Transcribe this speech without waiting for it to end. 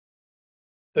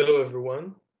Hello,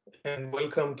 everyone, and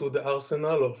welcome to the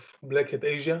Arsenal of Black Hat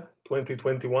Asia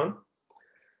 2021.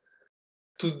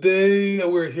 Today,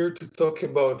 we're here to talk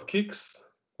about KICS.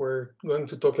 We're going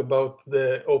to talk about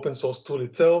the open source tool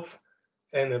itself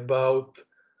and about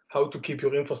how to keep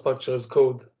your infrastructure as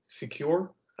code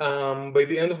secure. By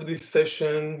the end of this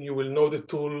session, you will know the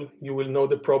tool, you will know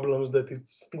the problems that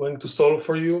it's going to solve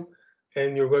for you,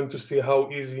 and you're going to see how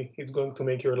easy it's going to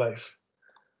make your life.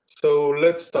 So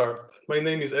let's start. My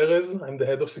name is Erez. I'm the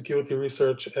head of security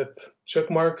research at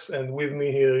Checkmarx, and with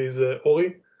me here is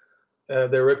Ori,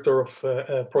 director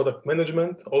of product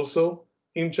management, also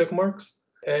in Checkmarx.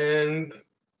 And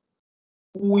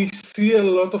we see a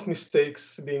lot of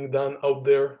mistakes being done out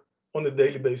there on a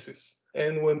daily basis.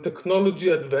 And when technology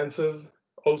advances,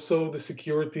 also the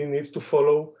security needs to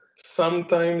follow.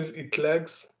 Sometimes it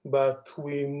lags, but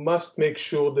we must make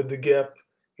sure that the gap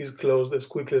is closed as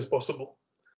quickly as possible.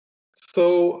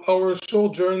 So our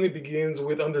short journey begins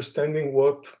with understanding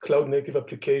what cloud-native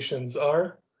applications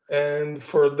are. And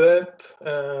for that,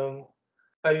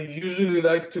 I usually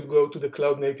like to go to the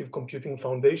Cloud Native Computing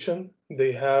Foundation.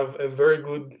 They have a very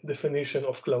good definition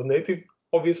of cloud native,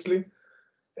 obviously.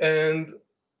 And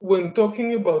when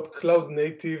talking about cloud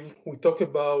native, we talk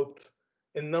about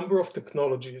a number of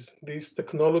technologies. These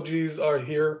technologies are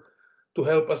here to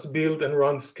help us build and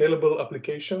run scalable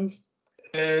applications.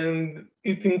 And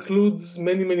it includes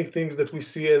many things that we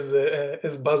see as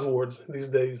buzzwords these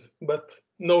days, but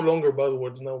no longer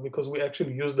buzzwords now because we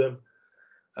actually use them.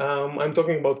 I'm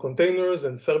talking about containers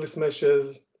and service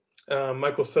meshes,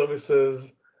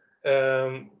 microservices,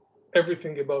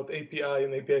 everything about API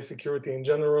and API security in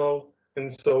general, and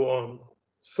so on.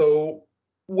 So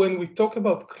when we talk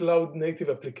about cloud native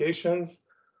applications,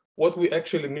 what we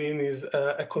actually mean is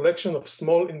a collection of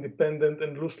small, independent,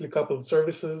 and loosely coupled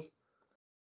services.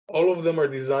 All of them are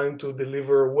designed to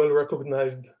deliver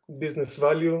well-recognized business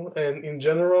value, and in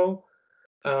general,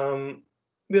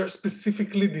 they are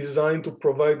specifically designed to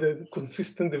provide a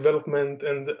consistent development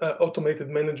and automated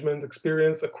management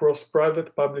experience across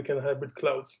private, public, and hybrid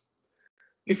clouds.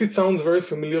 If it sounds very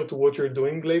familiar to what you're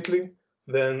doing lately,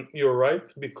 then you're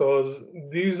right, because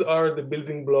these are the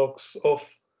building blocks of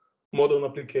modern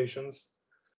applications.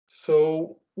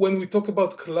 So when we talk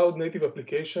about cloud native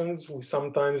applications, we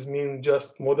sometimes mean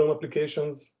just modern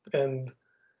applications, and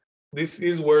this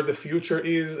is where the future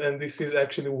is, and this is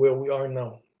actually where we are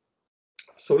now.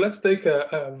 So let's take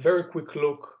a very quick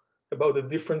look about the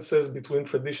differences between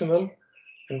traditional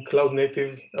and cloud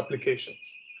native applications.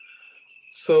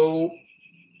 So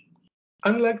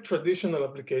unlike traditional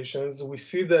applications, we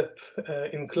see that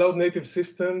in cloud native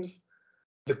systems,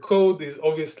 the code is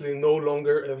obviously no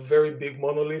longer a very big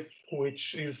monolith,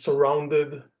 which is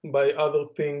surrounded by other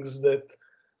things that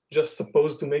just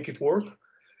supposed to make it work.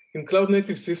 In cloud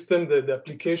native system, the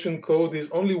application code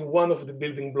is only one of the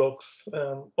building blocks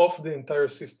of the entire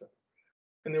system.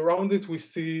 And around it, we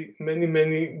see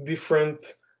many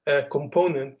different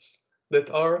components that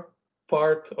are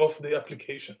part of the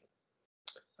application.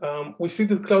 We see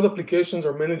that cloud applications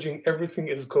are managing everything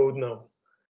as code now.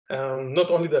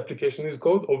 Not only the application is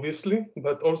code, obviously,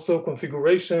 but also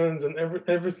configurations and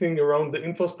everything around the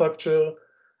infrastructure,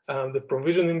 the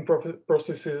provisioning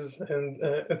processes, and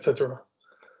etc.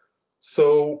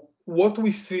 So what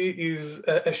we see is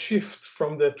a shift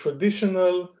from the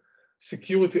traditional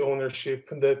security ownership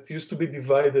that used to be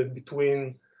divided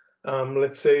between,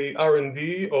 let's say,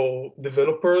 R&D or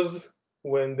developers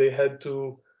when they had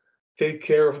to take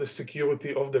care of the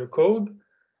security of their code,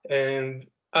 and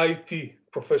IT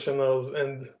professionals,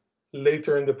 and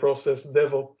later in the process,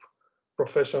 DevOps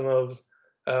professionals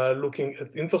looking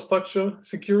at infrastructure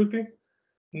security.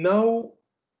 Now,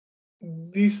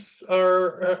 these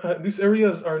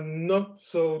areas are not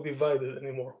so divided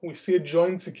anymore. We see a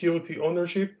joint security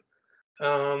ownership,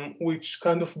 which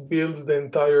kind of builds the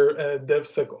entire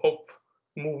DevSecOps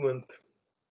movement.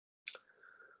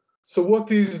 So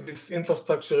what is this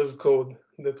infrastructure as code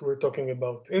that we're talking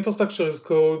about? Infrastructure as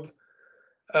code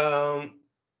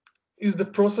is the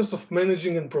process of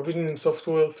managing and provisioning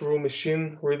software through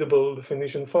machine-readable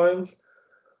definition files.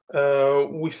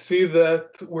 We see that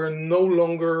we're no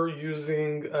longer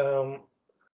using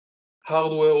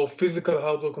hardware or physical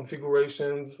hardware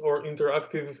configurations or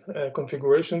interactive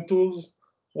configuration tools.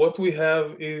 What we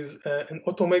have is an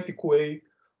automatic way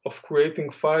of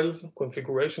creating files,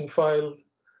 configuration files,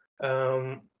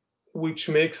 which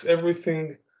makes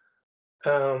everything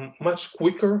much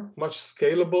quicker, much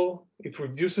scalable. It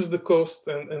reduces the cost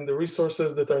and the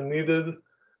resources that are needed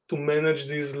to manage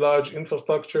these large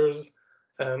infrastructures.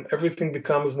 everything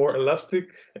becomes more elastic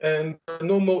and there are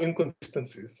no more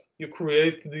inconsistencies. You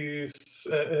create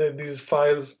these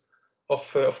files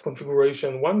of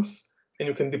configuration once, and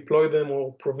you can deploy them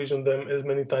or provision them as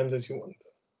many times as you want.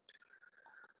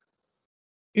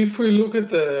 If we look at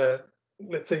the,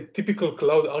 let's say, typical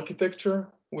cloud architecture,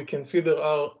 we can see there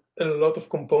are a lot of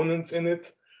components in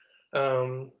it.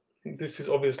 This is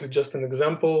obviously just an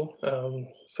example.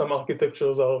 Some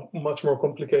architectures are much more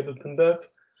complicated than that.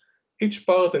 Each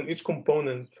part and each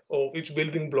component or each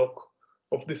building block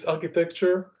of this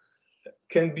architecture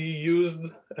can be used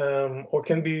or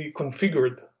can be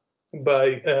configured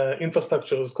by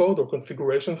infrastructure as code or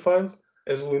configuration files.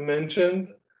 As we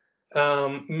mentioned,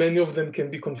 many of them can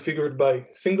be configured by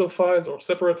single files or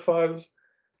separate files.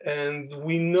 And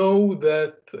we know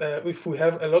that if we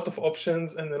have a lot of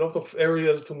options and a lot of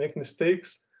areas to make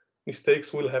mistakes,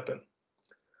 mistakes will happen.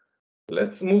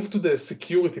 Let's move to the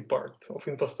security part of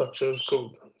infrastructure as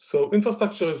code. So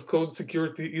infrastructure as code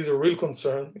security is a real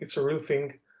concern. It's a real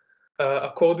thing.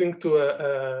 According to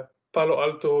a Palo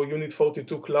Alto Unit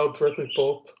 42 Cloud Threat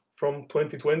Report from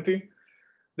 2020,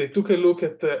 they took a look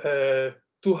at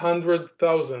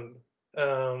 200,000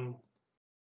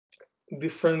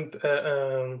 different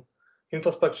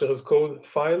infrastructure as code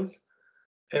files,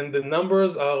 and the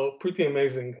numbers are pretty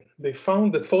amazing. They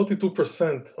found that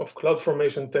 42% of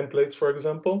CloudFormation templates, for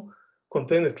example,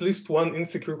 contain at least one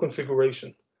insecure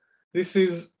configuration. This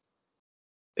is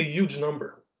a huge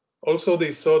number. Also,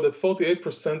 they saw that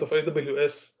 48% of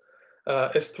AWS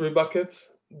S3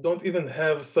 buckets don't even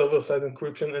have server-side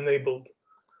encryption enabled.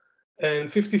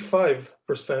 And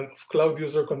 55% of cloud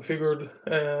user configured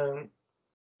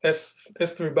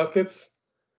S3 buckets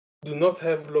do not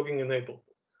have logging enabled.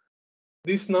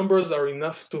 These numbers are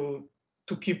enough to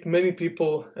keep many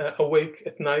people awake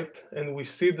at night, and we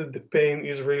see that the pain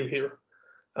is real here.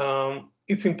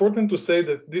 It's important to say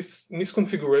that these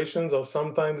misconfigurations are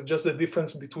sometimes just the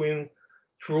difference between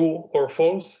true or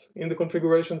false in the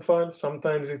configuration file.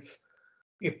 Sometimes it's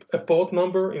a port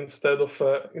number instead of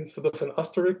an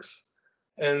asterisk.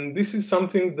 And this is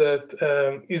something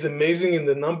that is amazing in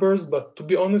the numbers, but to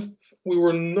be honest, we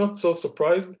were not so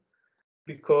surprised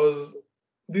because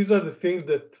these are the things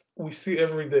that we see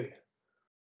every day.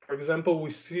 For example,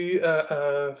 we see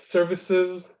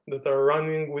services that are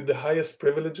running with the highest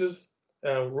privileges,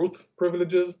 root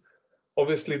privileges.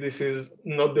 Obviously, this is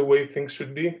not the way things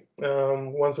should be.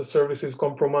 Once a service is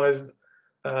compromised,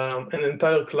 an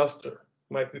entire cluster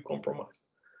might be compromised.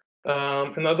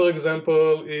 Another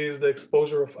example is the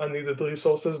exposure of unneeded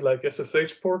resources like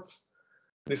SSH ports.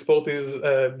 This port is,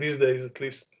 these days at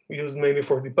least, used mainly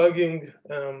for debugging.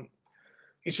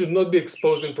 It should not be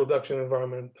exposed in production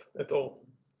environment at all.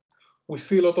 We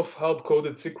see a lot of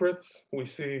hard-coded secrets. We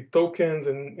see tokens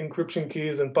and encryption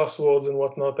keys and passwords and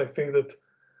whatnot. I think that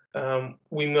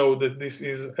we know that this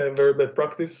is a very bad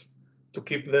practice to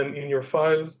keep them in your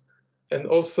files. And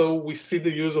also we see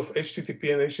the use of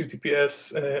HTTP and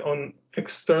HTTPS on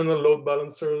external load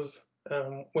balancers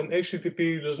when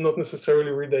HTTP does not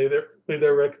necessarily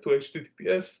redirect to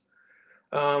HTTPS.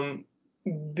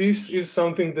 This is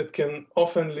something that can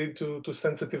often lead to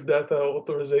sensitive data,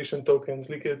 authorization tokens,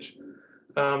 leakage,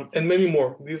 and many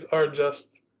more. These are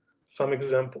just some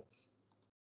examples.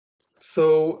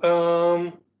 So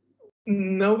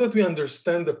now that we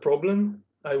understand the problem,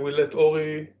 I will let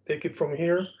Ori take it from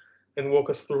here and walk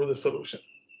us through the solution.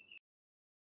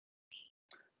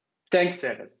 Thanks,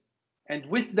 Erez. And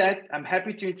with that, I'm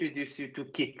happy to introduce you to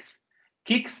KICS.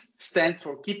 KICS stands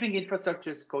for Keeping Infrastructure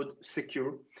as Code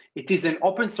Secure. It is an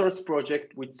open source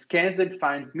project which scans and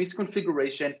finds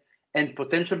misconfiguration and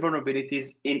potential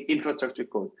vulnerabilities in infrastructure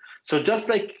code. So just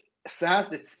like SaaS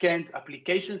that scans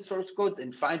application source codes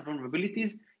and finds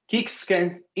vulnerabilities, KICS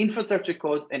scans infrastructure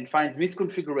codes and finds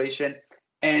misconfiguration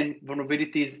and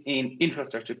vulnerabilities in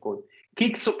infrastructure code.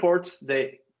 KICS supports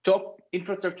the top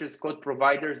infrastructure as code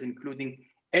providers, including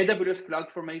AWS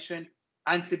CloudFormation,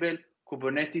 Ansible,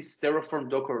 Kubernetes, Terraform,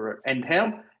 Docker, and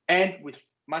Helm, and with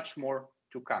much more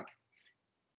to come.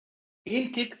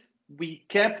 In KICS, we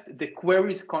kept the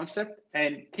queries concept,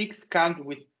 and KICS comes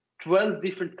with 12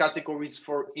 different categories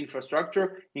for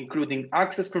infrastructure, including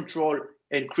access control,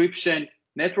 encryption,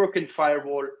 network and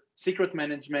firewall, secret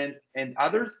management, and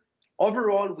others.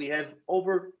 Overall, we have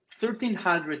over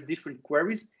 1,300 different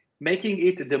queries, making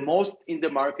it the most in the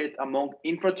market among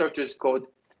infrastructure as code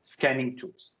scanning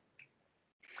tools.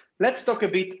 Let's talk a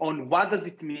bit on what does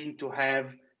it mean to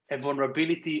have a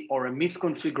vulnerability or a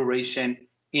misconfiguration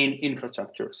in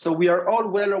infrastructure. So we are all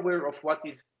well aware of what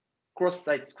is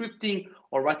cross-site scripting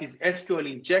or what is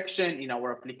SQL injection in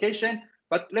our application,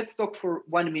 but let's talk for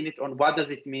 1 minute on what does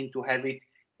it mean to have it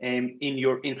in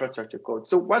your infrastructure code.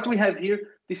 So what we have here,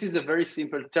 this is a very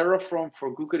simple Terraform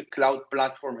for Google Cloud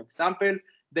Platform example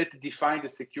that defines a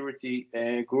security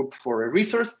group for a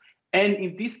resource. And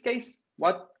in this case,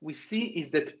 what we see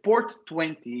is that port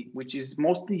 20, which is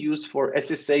mostly used for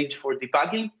SSH for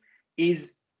debugging,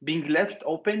 is being left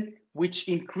open, which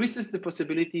increases the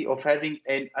possibility of having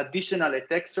an additional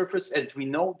attack surface, as we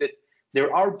know that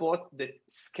there are bots that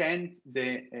scan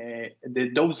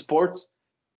those ports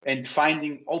and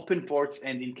finding open ports,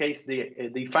 and in case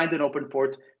they find an open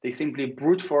port, they simply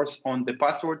brute force on the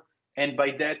password, and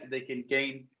by that they can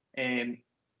gain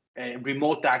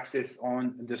remote access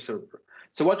on the server.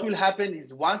 So what will happen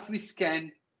is once we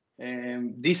scan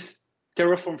this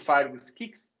Terraform file with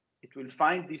KICS, it will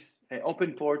find this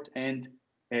open port and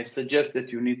suggest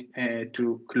that you need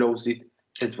to close it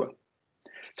as well.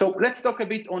 So let's talk a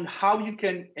bit on how you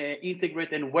can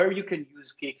integrate and where you can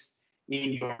use KICS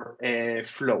in your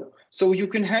flow. So you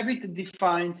can have it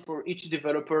defined for each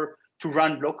developer to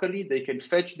run locally. They can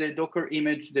fetch the Docker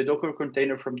image, the Docker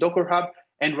container from Docker Hub,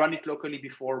 and run it locally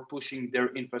before pushing their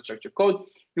infrastructure code.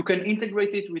 You can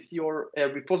integrate it with your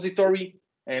repository,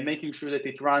 making sure that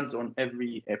it runs on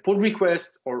every pull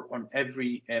request or on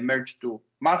every merge to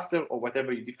master or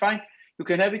whatever you define. You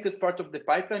can have it as part of the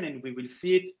pipeline, and we will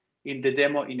see it in the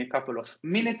demo in a couple of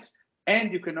minutes.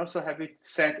 And you can also have it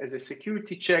set as a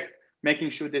security check, making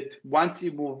sure that once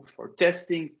you move for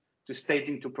testing to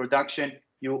staging to production,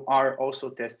 you are also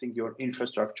testing your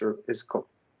infrastructure as code.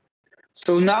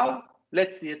 So now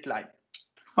let's see it live.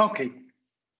 Okay,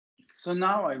 so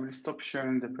now I will stop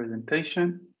sharing the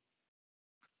presentation.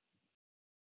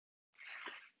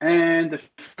 And the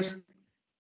first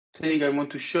thing I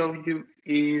want to show you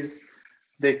is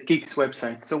the KICS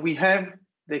website. So we have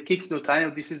the KICS.io.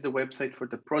 This is the website for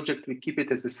the project. We keep it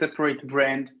as a separate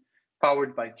brand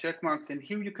powered by Checkmarx. And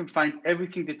here you can find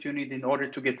everything that you need in order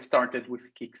to get started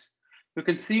with KICS. You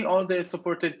can see all the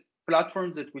supported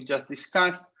platforms that we just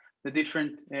discussed, the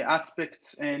different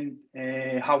aspects and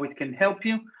how it can help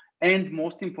you. And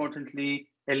most importantly,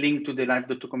 a link to the live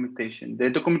documentation. The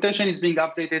documentation is being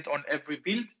updated on every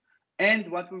build. And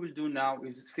what we will do now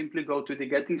is simply go to the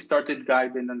Getting Started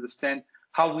guide and understand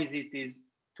how easy it is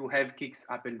to have KICS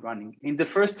up and running. In the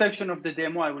first section of the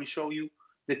demo, I will show you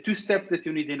the 2 steps that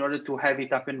you need in order to have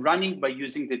it up and running by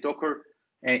using the Docker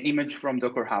image from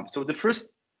Docker Hub. So the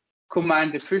first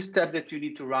command, the first step that you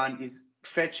need to run is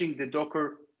fetching the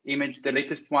Docker image, the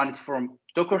latest one from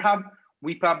Docker Hub.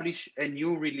 We publish a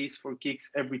new release for KICS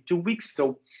every 2 weeks.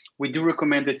 So we do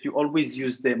recommend that you always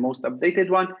use the most updated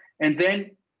one. And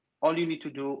then all you need to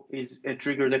do is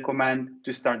trigger the command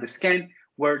to start the scan,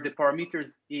 where the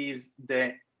parameters is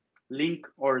the link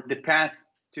or the path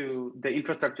to the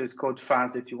infrastructure as code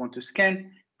files that you want to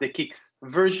scan, the KICS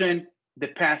version, the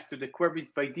path to the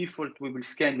queries. By default, we will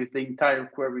scan with the entire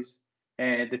queries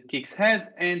that KICS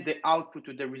has, and the output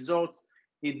to the results.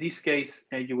 In this case,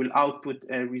 you will output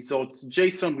results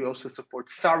JSON. We also support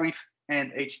Serif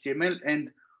and HTML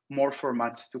and more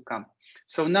formats to come.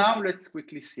 So now let's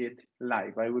quickly see it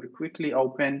live. I will quickly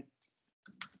open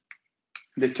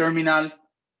the terminal.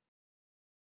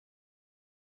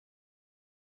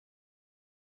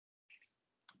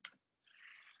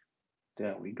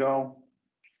 There we go.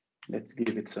 Let's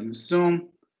give it some zoom.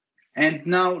 And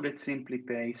now let's simply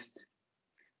paste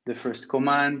the first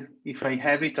command. If I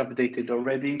have it updated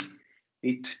already,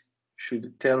 it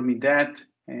should tell me that.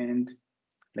 And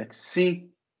let's see.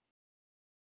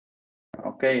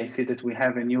 Okay, I see that we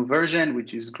have a new version,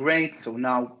 which is great. So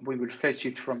now we will fetch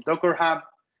it from Docker Hub.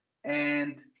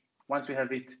 And once we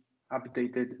have it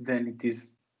updated, then it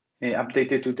is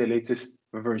updated to the latest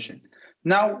version.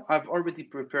 Now I've already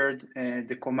prepared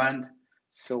the command,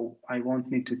 so I won't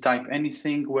need to type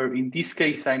anything, where in this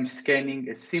case, I'm scanning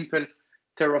a simple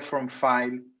Terraform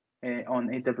file on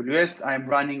AWS. I'm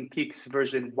running KICS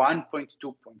version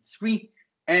 1.2.3,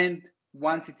 and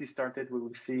once it is started, we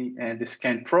will see the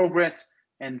scan progress,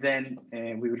 and then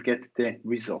we will get the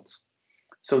results.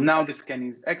 So now the scan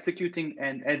is executing,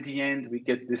 and at the end, we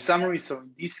get the summary. So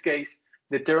in this case,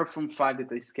 the Terraform file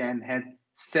that I scanned had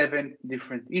 7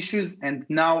 different issues, and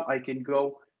now I can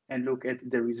go and look at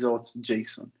the results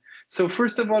JSON. So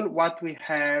first of all, what we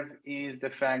have is the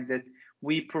fact that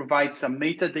we provide some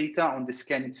metadata on the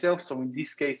scan itself. So in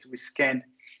this case, we scanned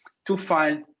 2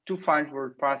 files. 2 files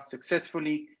were passed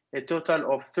successfully. A total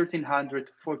of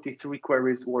 1,343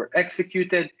 queries were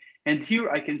executed. And here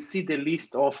I can see the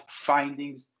list of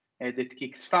findings that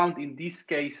KICS found. In this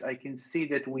case, I can see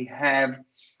that we have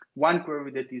 1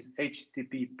 query that is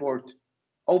HTTP port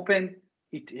open.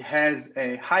 It has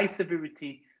a high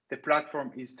severity. The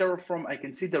platform is Terraform. I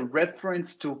can see the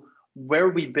reference to where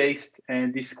we based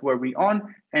this query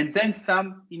on, and then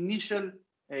some initial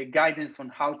guidance on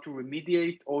how to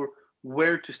remediate or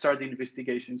where to start the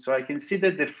investigation. So I can see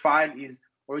that the file is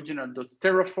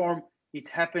original.terraform. It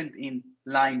happened in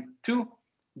line 2.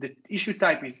 The issue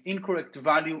type is incorrect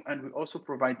value, and we also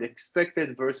provide the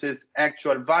expected versus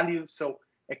actual value. So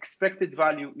expected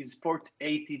value is port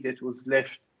 80 that was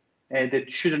left, that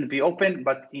shouldn't be open,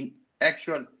 but in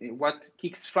actual, what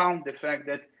KICS found, the fact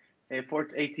that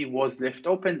port 80 was left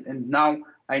open, and now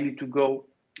I need to go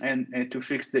and to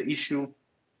fix the issue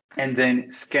and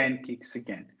then scan KICS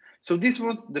again. So this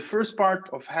was the first part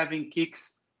of having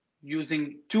KICS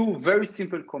using two very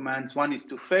simple commands. One is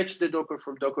to fetch the Docker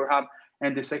from Docker Hub,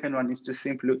 and the second one is to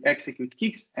simply execute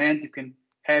KICS, and you can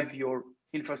have your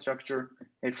infrastructure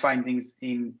findings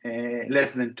in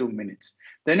less than 2 minutes.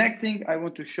 The next thing I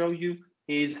want to show you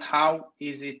is how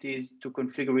easy it is to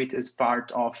configure it as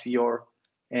part of your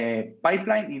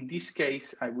pipeline. In this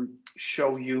case, I will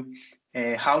show you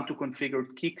how to configure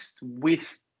KICS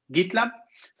with GitLab.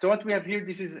 So what we have here,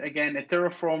 this is again a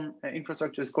Terraform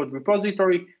infrastructure as code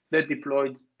repository that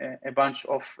deployed a bunch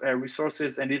of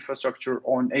resources and infrastructure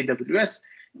on AWS.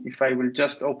 If I will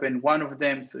just open one of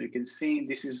them, so you can see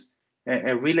this is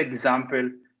a real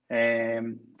example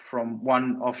from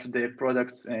one of the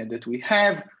products that we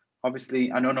have, obviously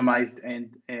anonymized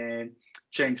and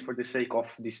changed for the sake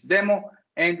of this demo.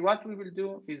 And what we will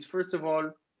do is, first of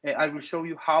all, I will show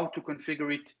you how to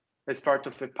configure it as part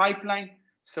of a pipeline.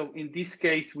 So in this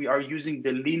case, we are using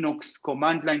the Linux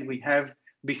command line. We have,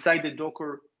 beside the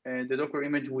Docker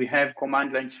image, we have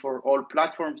command lines for all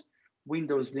platforms,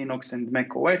 Windows, Linux, and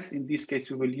Mac OS. In this case,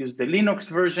 we will use the Linux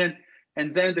version.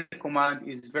 And then the command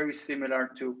is very similar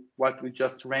to what we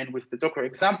just ran with the Docker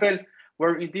example,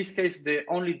 where in this case, the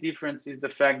only difference is the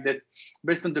fact that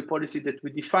based on the policy that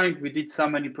we defined, we did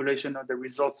some manipulation of the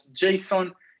results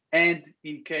JSON. And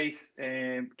in case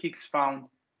KICS found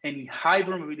any high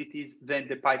vulnerabilities, then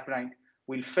the pipeline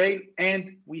will fail.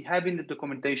 And we have in the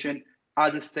documentation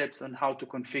other steps on how to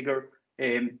configure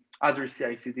other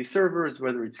CI/CD servers,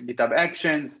 whether it's GitHub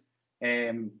Actions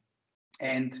and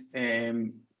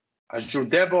Azure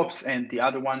DevOps and the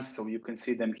other ones, so you can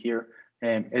see them here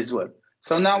as well.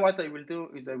 So now what I will do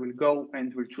is I will go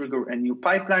and will trigger a new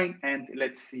pipeline, and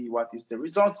let's see what is the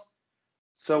results.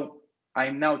 So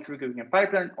I'm now triggering a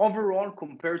pipeline. Overall,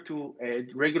 compared to a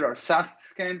regular SAST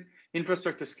scan,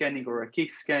 infrastructure scanning or a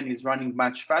KICS scan is running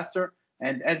much faster.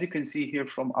 And as you can see here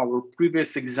from our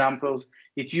previous examples,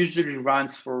 it usually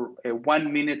runs for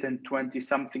 1 minute and 20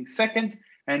 something seconds.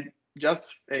 And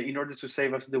just in order to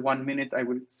save us the 1 minute, I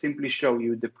will simply show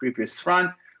you the previous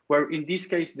run, where in this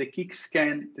case, the KICS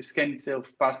scan, the scan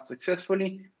itself passed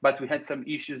successfully, but we had some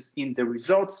issues in the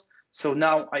results. So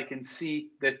now I can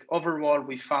see that overall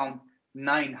we found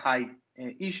 9 high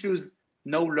issues,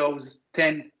 no lows,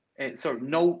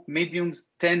 no mediums,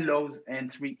 10 lows,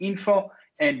 and 3 info.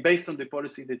 And based on the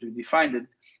policy that we defined,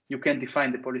 you can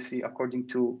define the policy according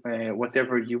to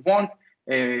whatever you want.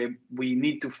 We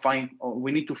need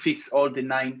to fix all the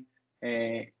 9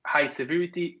 high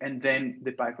severity, and then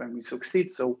the pipeline will succeed.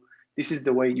 So this is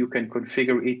the way you can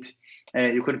configure it.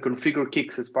 You can configure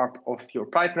KICS as part of your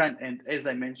pipeline. And as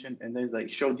I mentioned, and as I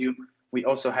showed you, we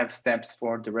also have steps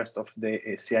for the rest of the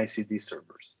CI/CD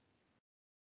servers.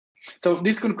 So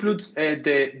this concludes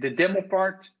the demo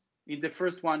part. In the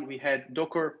first one, we had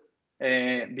Docker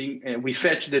we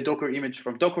fetched the Docker image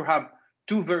from Docker Hub,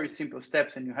 2 very simple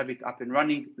steps, and you have it up and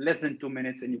running, less than 2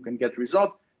 minutes, and you can get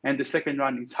results. And the second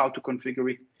one is how to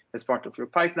configure it as part of your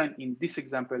pipeline. In this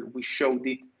example, we showed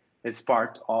it as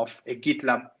part of a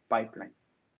GitLab pipeline.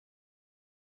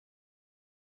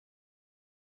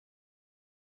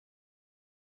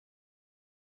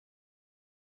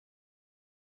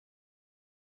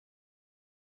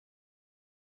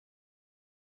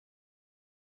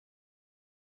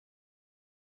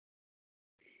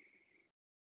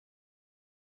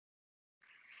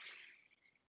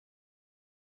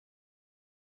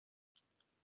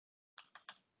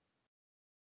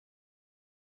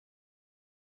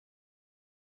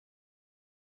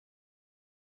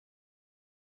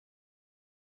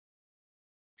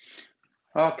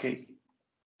 Okay,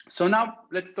 so now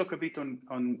let's talk a bit on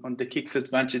the KICS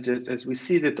advantages, as we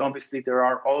see that obviously there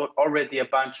are already a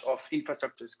bunch of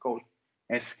infrastructure as code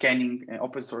scanning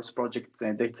open source projects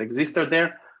that exist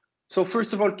there. So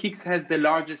first of all, KICS has the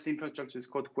largest infrastructure as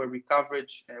code query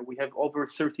coverage. We have over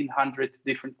 1,300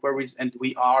 different queries, and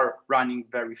we are running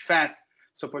very fast,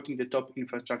 supporting the top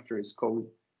infrastructure as code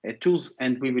tools,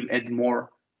 and we will add more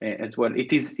as well.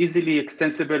 It is easily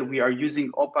extensible. We are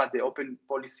using OPA, the Open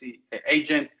Policy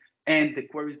Agent, and the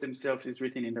queries themselves is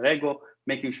written in Rego,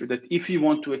 making sure that if you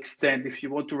want to extend, if you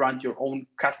want to run your own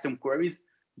custom queries,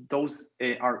 those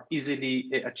are easily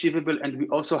achievable. And we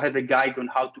also have a guide on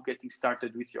how to getting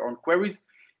started with your own queries.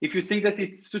 If you think that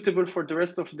it's suitable for the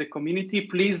rest of the community,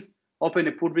 please open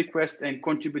a pull request and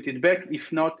contribute it back.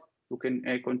 If not, you can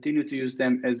continue to use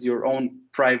them as your own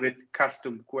private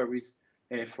custom queries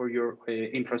for your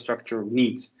infrastructure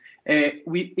needs.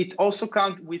 It also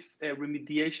comes with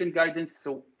remediation guidance.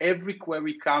 So every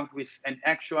query comes with an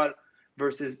actual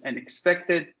versus an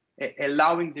expected,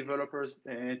 allowing developers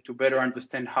to better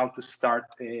understand how to start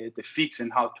the fix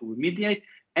and how to remediate.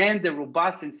 And the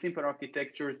robust and simple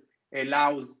architectures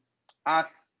allows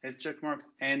us as Checkmarx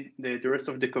and the rest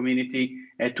of the community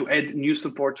to add new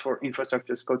support for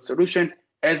infrastructure as code solution.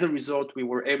 As a result, we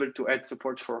were able to add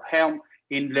support for Helm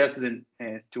in less than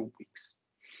 2 weeks.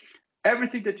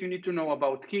 Everything that you need to know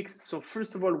about KICS. So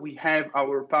first of all, we have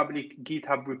our public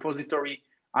GitHub repository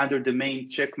under the main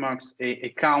Checkmarx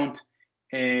account.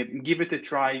 Give it a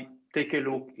try, take a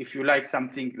look. If you like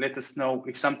something, let us know.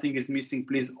 If something is missing,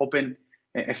 please open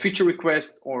a feature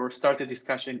request or start a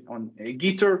discussion on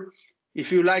Gitter.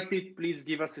 If you liked it, please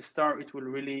give us a star. It will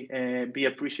really be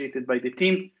appreciated by the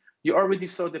team. You already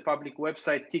saw the public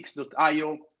website,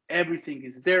 kics.io. Everything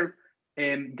is there.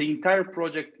 The entire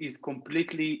project is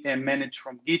completely managed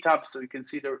from GitHub. So you can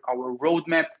see there our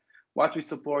roadmap, what we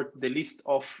support, the list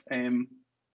of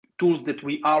tools that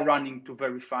we are running to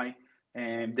verify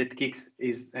that KICS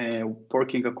is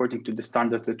working according to the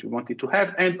standards that we wanted to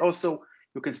have. And also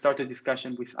you can start a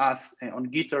discussion with us on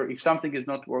Gitter. If something is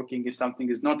not working, if something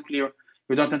is not clear,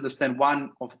 you don't understand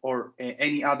one of or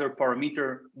any other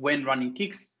parameter when running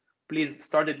KICS, please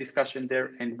start a discussion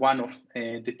there, and one of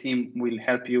the team will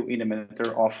help you in a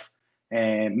matter of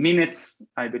minutes,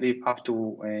 I believe up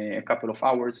to a couple of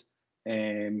hours,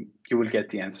 you will get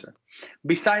the answer.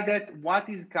 Beside that, what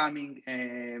is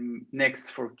coming next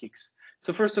for KICS?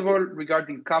 So first of all,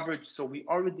 regarding coverage, so we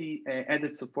already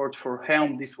added support for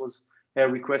Helm. This was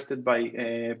requested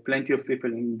by plenty of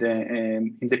people in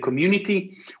the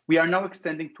community. We are now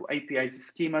extending to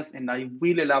APIs schemas, and I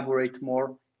will elaborate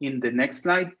more in the next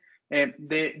slide.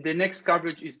 The next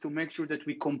coverage is to make sure that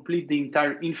we complete the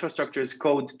entire infrastructure as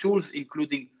code tools,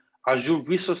 including Azure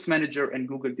Resource Manager and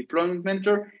Google Deployment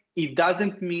Manager. It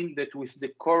doesn't mean that with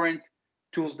the current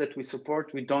tools that we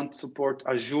support, we don't support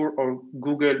Azure or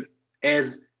Google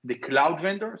as the cloud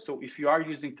vendor. So if you are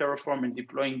using Terraform and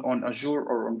deploying on Azure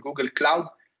or on Google Cloud,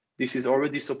 this is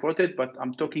already supported, but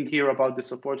I'm talking here about the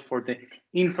support for the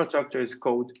infrastructure as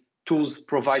code tools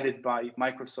provided by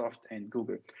Microsoft and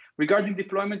Google. Regarding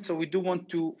deployment, so we do want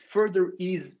to further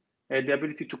ease the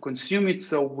ability to consume it.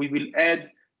 So we will add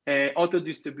auto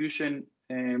distribution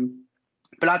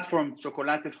platform,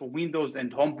 Chocolate for Windows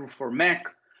and Homebrew for Mac.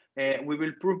 We will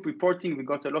improve reporting. We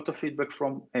got a lot of feedback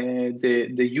from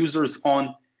the users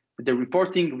on the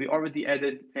reporting. We already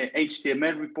added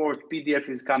HTML report, PDF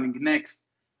is coming next.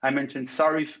 I mentioned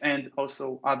Sarif and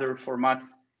also other formats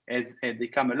as they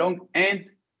come along. And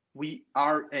we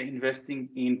are investing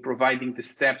in providing the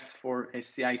steps for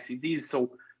CI/CDs.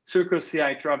 So Circle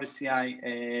CI, Travis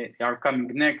CI are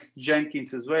coming next,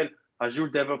 Jenkins as well. Azure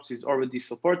DevOps is already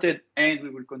supported, and we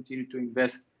will continue to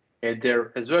invest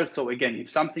there as well. So again, if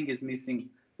something is missing,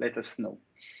 let us know.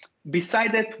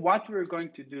 Beside that, what we're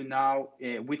going to do now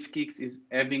with KICS is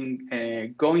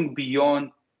going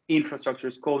beyond infrastructure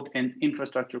as code and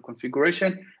infrastructure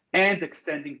configuration and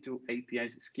extending to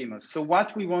APIs schemas. So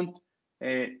what we want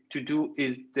to do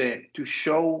is to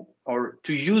show or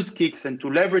to use KICS and to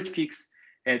leverage KICS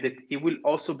that it will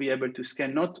also be able to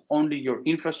scan not only your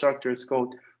infrastructure as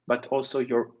code, but also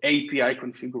your API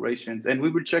configurations. And we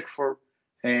will check for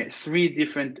 3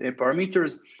 different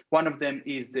parameters. One of them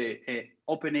is the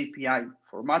Open API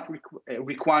format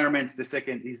requirements. The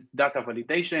second is data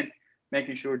validation,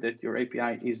 making sure that your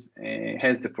API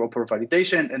has the proper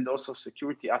validation, and also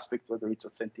security aspect, whether it's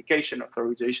authentication,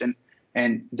 authorization,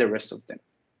 and the rest of them.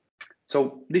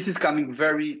 So this is coming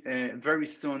very, very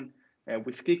soon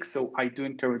with KICS. So I do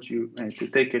encourage you to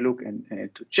take a look and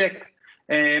to check.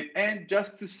 And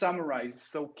just to summarize,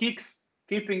 so KICS,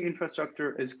 keeping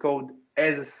infrastructure as code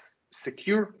as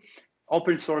secure,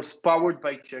 open source, powered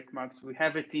by Checkmarx. We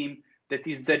have a team that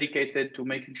is dedicated to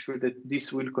making sure that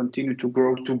this will continue to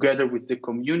grow together with the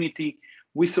community.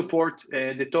 We support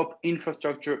the top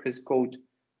infrastructure as code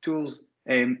tools,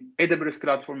 AWS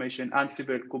CloudFormation,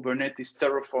 Ansible, Kubernetes,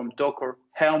 Terraform, Docker,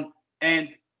 Helm, and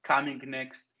coming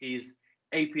next is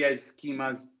API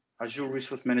schemas, Azure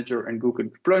Resource Manager, and Google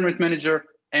Deployment Manager,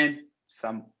 and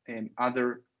some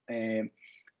other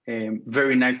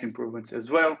very nice improvements as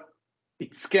well.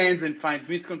 It scans and finds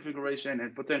misconfiguration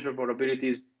and potential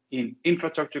vulnerabilities in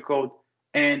infrastructure code.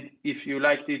 And if you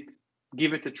liked it,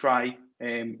 give it a try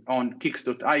on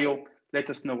KICS.io. Let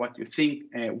us know what you think.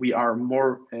 We are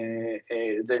more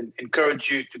than encourage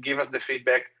you to give us the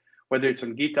feedback, whether it's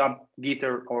on GitHub,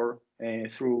 Gitter, or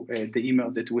through the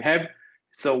email that we have.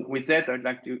 So with that, I'd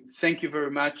like to thank you very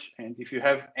much. And if you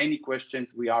have any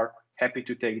questions, we are happy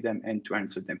to take them and to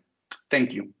answer them.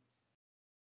 Thank you.